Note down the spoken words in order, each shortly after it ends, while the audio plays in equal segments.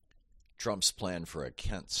Trump's plan for a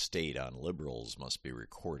Kent state on liberals must be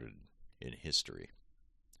recorded in history.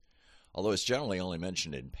 Although it's generally only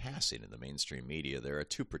mentioned in passing in the mainstream media, there are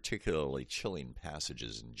two particularly chilling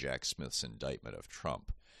passages in Jack Smith's indictment of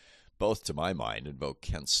Trump. Both, to my mind, invoke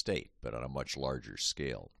Kent state, but on a much larger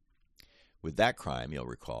scale. With that crime, you'll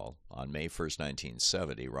recall, on May 1st,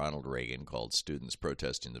 1970, Ronald Reagan called students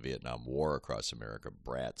protesting the Vietnam War across America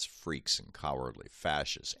brats, freaks, and cowardly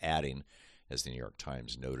fascists, adding, as the New York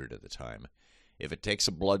Times noted at the time, "If it takes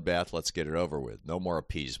a bloodbath, let's get it over with. No more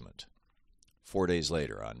appeasement." 4 days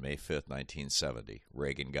later, on May 5th, 1970,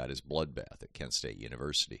 Reagan got his bloodbath at Kent State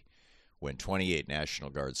University when 28 National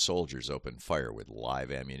Guard soldiers opened fire with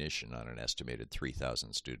live ammunition on an estimated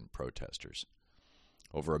 3,000 student protesters.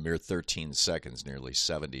 Over a mere 13 seconds, nearly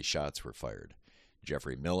 70 shots were fired.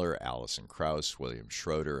 Jeffrey Miller, Allison Krauss, William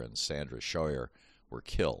Schroeder, and Sandra Scheuer were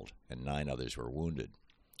killed, and 9 others were wounded.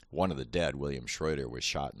 One of the dead, William Schroeder, was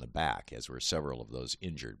shot in the back, as were several of those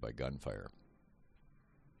injured by gunfire.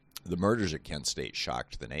 The murders at Kent State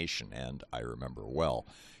shocked the nation and, I remember well,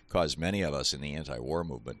 caused many of us in the anti-war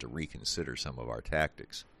movement to reconsider some of our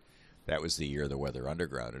tactics. That was the year the Weather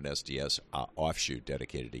Underground, an SDS offshoot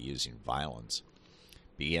dedicated to using violence,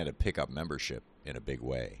 began to pick up membership in a big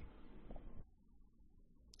way.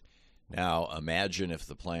 Now, imagine if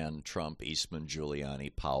the plan Trump, Eastman,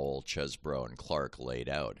 Giuliani, Powell, Chesbrough, and Clark laid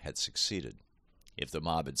out had succeeded. If the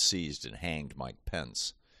mob had seized and hanged Mike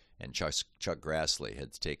Pence, and Chuck Grassley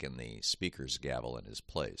had taken the speaker's gavel in his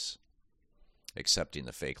place, accepting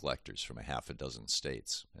the fake electors from a half a dozen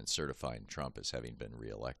states and certifying Trump as having been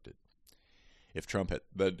reelected. If Trump had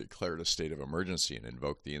then declared a state of emergency and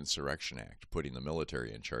invoked the Insurrection Act, putting the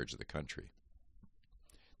military in charge of the country.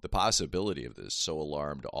 The possibility of this so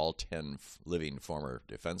alarmed all 10 living former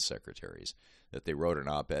defense secretaries that they wrote an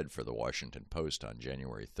op-ed for the Washington Post on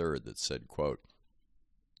January 3rd that said, quote,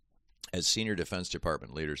 "As senior Defense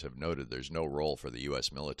Department leaders have noted, there's no role for the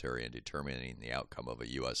U.S. military in determining the outcome of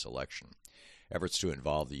a U.S. election. Efforts to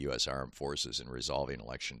involve the U.S. Armed Forces in resolving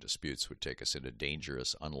election disputes would take us into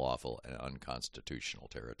dangerous, unlawful, and unconstitutional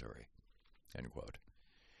territory." End quote.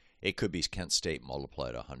 It could be Kent State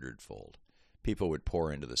multiplied 100-fold. People would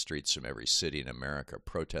pour into the streets from every city in America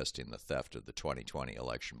protesting the theft of the 2020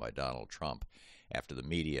 election by Donald Trump after the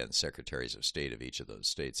media and secretaries of state of each of those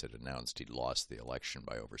states had announced he'd lost the election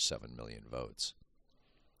by over 7 million votes.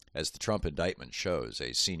 As the Trump indictment shows,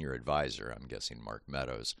 a senior advisor, I'm guessing Mark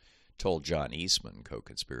Meadows, told John Eastman,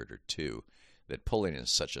 co-conspirator 2, that pulling in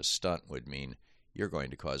such a stunt would mean you're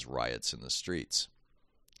going to cause riots in the streets.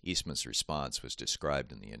 Eastman's response was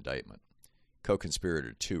described in the indictment.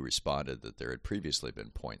 Co-conspirator 2 responded that there had previously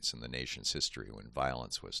been points in the nation's history when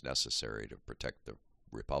violence was necessary to protect the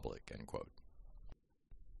republic, end quote.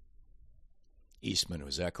 Eastman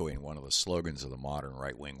was echoing one of the slogans of the modern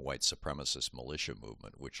right-wing white supremacist militia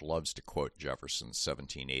movement, which loves to quote Jefferson's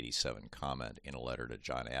 1787 comment in a letter to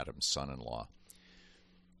John Adams' son-in-law.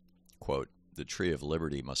 Quote, "The tree of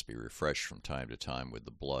liberty must be refreshed from time to time with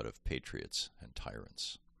the blood of patriots and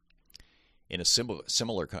tyrants." In a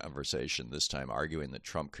similar conversation, this time arguing that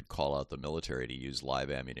Trump could call out the military to use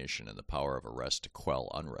live ammunition and the power of arrest to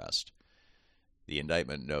quell unrest, the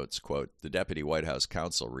indictment notes, quote, "The deputy White House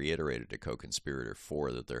counsel reiterated to co-conspirator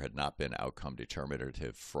 4 that there had not been outcome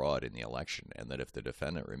determinative fraud in the election and that if the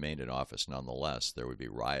defendant remained in office nonetheless, there would be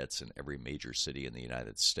riots in every major city in the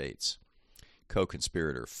United States."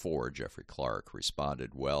 Co-conspirator 4, Jeffrey Clark,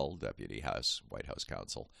 responded, "Well, deputy White House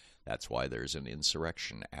counsel, that's why there's an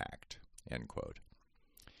Insurrection Act," end quote.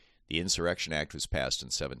 The Insurrection Act was passed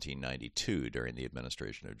in 1792 during the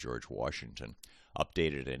administration of George Washington,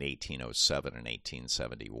 updated in 1807 and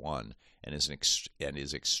 1871, and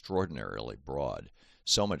is extraordinarily broad,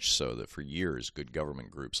 so much so that for years good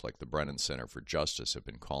government groups like the Brennan Center for Justice have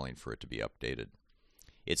been calling for it to be updated.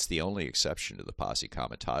 It's the only exception to the Posse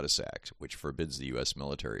Comitatus Act, which forbids the U.S.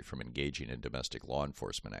 military from engaging in domestic law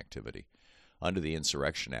enforcement activity. Under the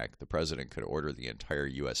Insurrection Act, the president could order the entire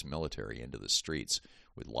U.S. military into the streets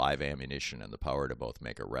with live ammunition and the power to both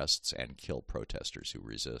make arrests and kill protesters who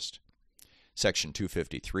resist. Section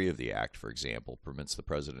 253 of the Act, for example, permits the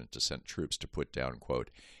president to send troops to put down,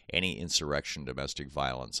 quote, "any insurrection, domestic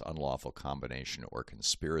violence, unlawful combination, or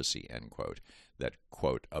conspiracy," end quote, that,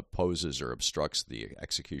 quote, "opposes or obstructs the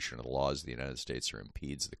execution of the laws of the United States or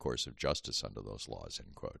impedes the course of justice under those laws,"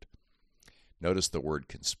 end quote. Notice the word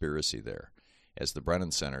conspiracy there. As the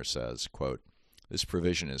Brennan Center says, quote, "This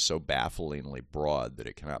provision is so bafflingly broad that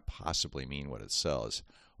it cannot possibly mean what it says,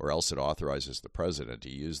 or else it authorizes the president to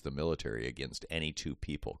use the military against any two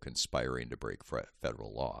people conspiring to break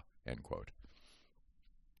federal law," end quote.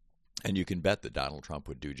 And you can bet that Donald Trump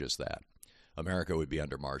would do just that. America would be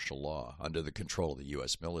under martial law, under the control of the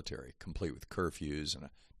U.S. military, complete with curfews and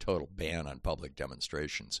a total ban on public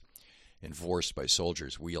demonstrations, enforced by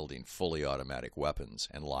soldiers wielding fully automatic weapons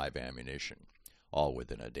and live ammunition, all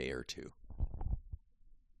within a day or two.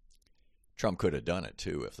 Trump could have done it,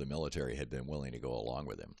 too, if the military had been willing to go along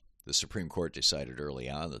with him. The Supreme Court decided early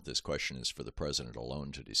on that this question is for the president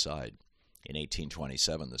alone to decide. In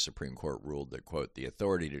 1827, the Supreme Court ruled that, quote, the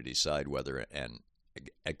authority to decide whether an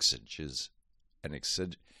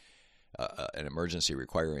emergency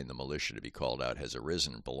requiring the militia to be called out has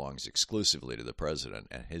arisen belongs exclusively to the president,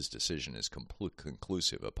 and his decision is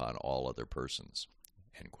conclusive upon all other persons,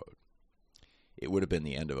 end quote. It would have been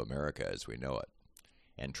the end of America as we know it,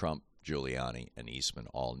 and Trump, Giuliani, and Eastman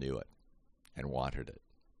all knew it and wanted it.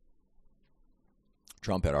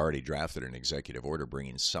 Trump had already drafted an executive order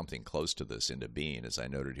bringing something close to this into being, as I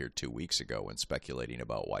noted here 2 weeks ago when speculating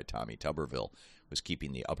about why Tommy Tuberville was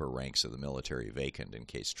keeping the upper ranks of the military vacant in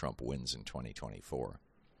case Trump wins in 2024.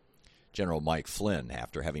 General Mike Flynn,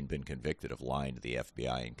 after having been convicted of lying to the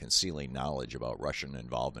FBI and concealing knowledge about Russian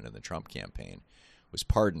involvement in the Trump campaign, was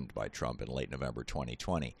pardoned by Trump in late November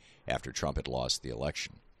 2020 after Trump had lost the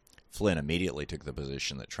election. Flynn immediately took the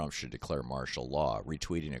position that Trump should declare martial law,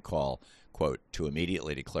 retweeting a call, quote, to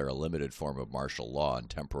immediately declare a limited form of martial law and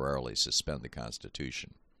temporarily suspend the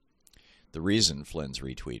Constitution. The reason, Flynn's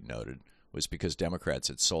retweet noted, was because Democrats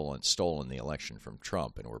had stolen the election from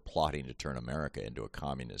Trump and were plotting to turn America into a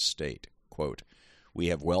communist state. Quote, we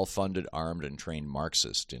have well-funded, armed, and trained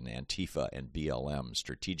Marxists in Antifa and BLM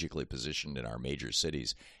strategically positioned in our major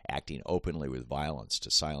cities, acting openly with violence to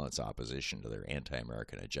silence opposition to their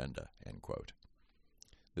anti-American agenda, end quote.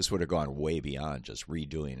 This would have gone way beyond just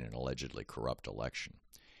redoing an allegedly corrupt election.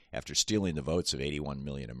 After stealing the votes of 81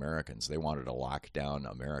 million Americans, they wanted to lock down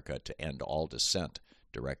America to end all dissent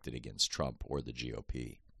directed against Trump or the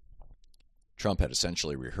GOP. Trump had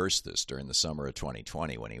essentially rehearsed this during the summer of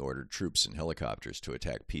 2020 when he ordered troops and helicopters to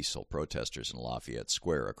attack peaceful protesters in Lafayette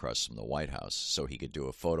Square across from the White House so he could do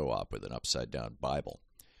a photo op with an upside-down Bible.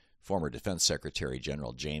 Former Defense Secretary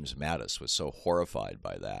General James Mattis was so horrified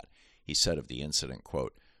by that, he said of the incident,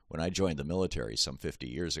 quote, when I joined the military some 50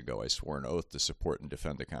 years ago, I swore an oath to support and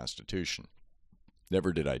defend the Constitution.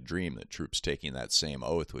 Never did I dream that troops taking that same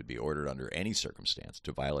oath would be ordered under any circumstance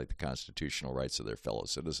to violate the constitutional rights of their fellow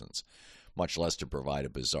citizens, much less to provide a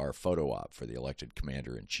bizarre photo op for the elected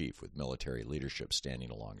commander-in-chief with military leadership standing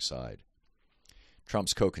alongside.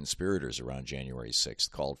 Trump's co-conspirators around January 6th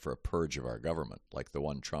called for a purge of our government, like the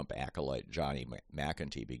one Trump acolyte Johnny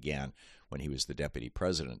McEntee began when he was the deputy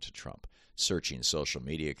president to Trump, searching social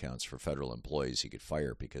media accounts for federal employees he could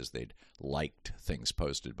fire because they'd liked things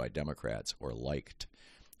posted by Democrats or liked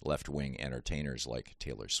left-wing entertainers like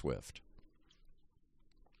Taylor Swift.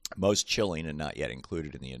 Most chilling and not yet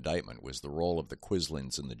included in the indictment was the role of the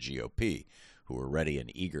Quislings in the GOP, who were ready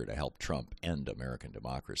and eager to help Trump end American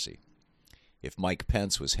democracy. If Mike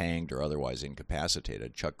Pence was hanged or otherwise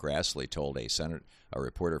incapacitated, Chuck Grassley told a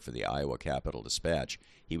reporter for the Iowa Capitol Dispatch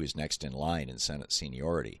he was next in line in Senate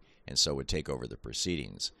seniority and so would take over the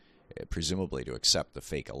proceedings, presumably to accept the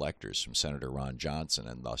fake electors from Senator Ron Johnson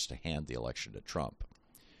and thus to hand the election to Trump.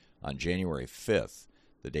 On January 5th,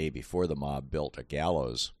 the day before the mob built a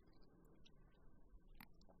gallows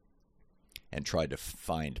and tried to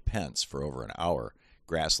find Pence for over an hour,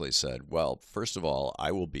 Grassley said, well, first of all,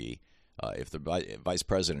 I will be, if the vice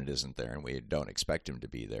president isn't there, and we don't expect him to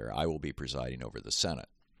be there, I will be presiding over the Senate.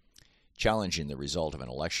 Challenging the result of an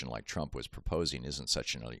election like Trump was proposing isn't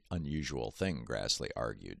such an unusual thing, Grassley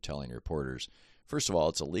argued, telling reporters, first of all,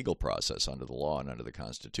 it's a legal process under the law and under the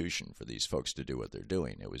Constitution for these folks to do what they're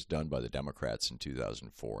doing. It was done by the Democrats in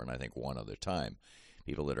 2004, and I think one other time.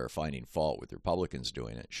 People that are finding fault with Republicans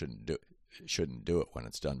doing it shouldn't do it when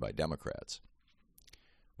it's done by Democrats.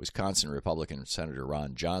 Wisconsin Republican Senator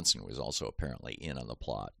Ron Johnson was also apparently in on the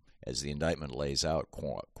plot. As the indictment lays out,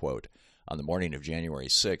 quote, on the morning of January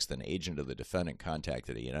 6th, an agent of the defendant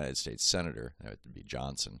contacted a United States senator, that would be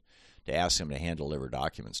Johnson, to ask him to hand-deliver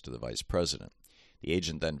documents to the vice president. The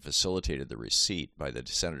agent then facilitated the receipt by the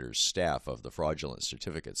senator's staff of the fraudulent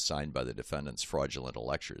certificates signed by the defendant's fraudulent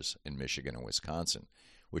electors in Michigan and Wisconsin,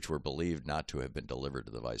 which were believed not to have been delivered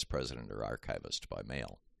to the vice president or archivist by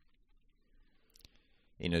mail.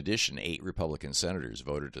 In addition, 8 Republican senators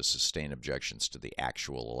voted to sustain objections to the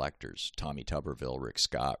actual electors: Tommy Tuberville, Rick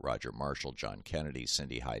Scott, Roger Marshall, John Kennedy,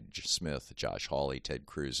 Cindy Hyde-Smith, Josh Hawley, Ted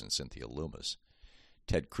Cruz, and Cynthia Lummis.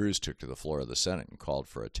 Ted Cruz took to the floor of the Senate and called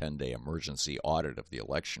for a 10-day emergency audit of the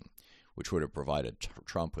election, which would have provided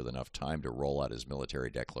Trump with enough time to roll out his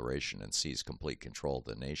military declaration and seize complete control of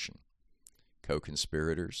the nation.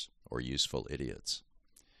 Co-conspirators or useful idiots?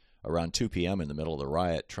 Around 2 p.m. in the middle of the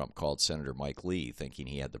riot, Trump called Senator Mike Lee, thinking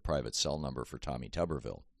he had the private cell number for Tommy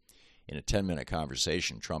Tuberville. In a 10-minute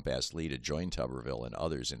conversation, Trump asked Lee to join Tuberville and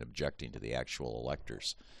others in objecting to the actual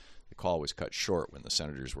electors. The call was cut short when the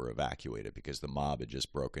senators were evacuated because the mob had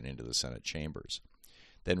just broken into the Senate chambers.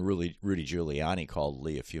 Then Rudy Giuliani called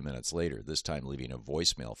Lee a few minutes later, this time leaving a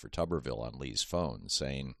voicemail for Tuberville on Lee's phone,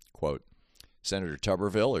 saying, quote, "Senator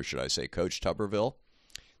Tuberville, or should I say Coach Tuberville?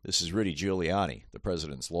 This is Rudy Giuliani, the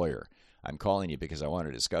president's lawyer. I'm calling you because I want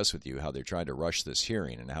to discuss with you how they're trying to rush this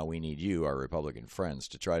hearing and how we need you, our Republican friends,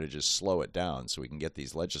 to try to just slow it down so we can get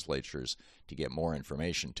these legislatures to get more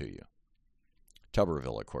information to you."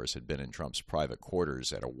 Tuberville, of course, had been in Trump's private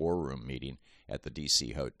quarters at a war room meeting at the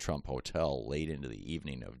D.C. Trump Hotel late into the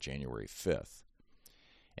evening of January 5th.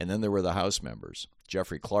 And then there were the House members.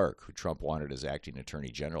 Jeffrey Clark, who Trump wanted as acting attorney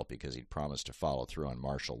general because he'd promised to follow through on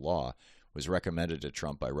martial law, was recommended to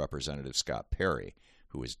Trump by Representative Scott Perry,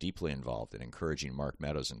 who was deeply involved in encouraging Mark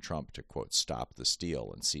Meadows and Trump to, quote, "stop the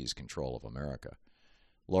steal and seize control of America."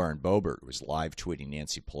 Lauren Boebert was live tweeting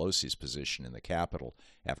Nancy Pelosi's position in the Capitol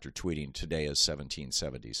after tweeting, "Today is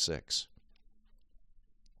 1776.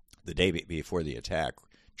 The day before the attack,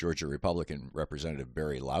 Georgia Republican Representative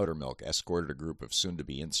Barry Loudermilk escorted a group of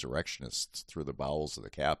soon-to-be insurrectionists through the bowels of the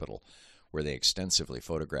Capitol, where they extensively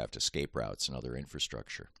photographed escape routes and other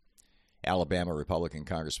infrastructure. Alabama Republican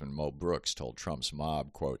Congressman Mo Brooks told Trump's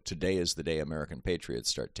mob, quote, "Today is the day American patriots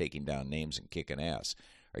start taking down names and kicking ass.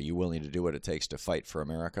 Are you willing to do what it takes to fight for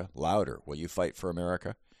America? Louder, will you fight for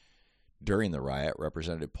America?" During the riot,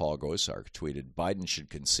 Representative Paul Gosar tweeted, "Biden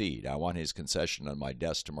should concede. I want his concession on my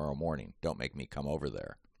desk tomorrow morning. Don't make me come over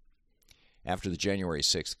there." After the January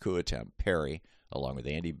 6th coup attempt, Perry, along with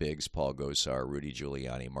Andy Biggs, Paul Gosar, Rudy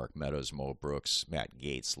Giuliani, Mark Meadows, Mo Brooks, Matt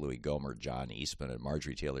Gaetz, Louis Gohmert, John Eastman, and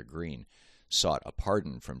Marjorie Taylor Greene, sought a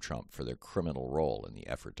pardon from Trump for their criminal role in the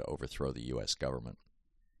effort to overthrow the U.S. government.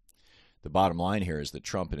 The bottom line here is that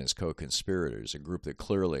Trump and his co-conspirators, a group that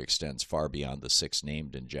clearly extends far beyond the six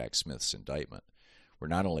named in Jack Smith's indictment, were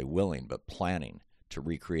not only willing but planning to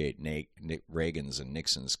recreate Reagan's and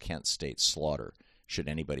Nixon's Kent State slaughter should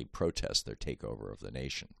anybody protest their takeover of the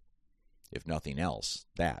nation. If nothing else,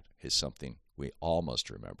 that is something we all must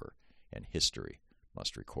remember and history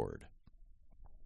must record.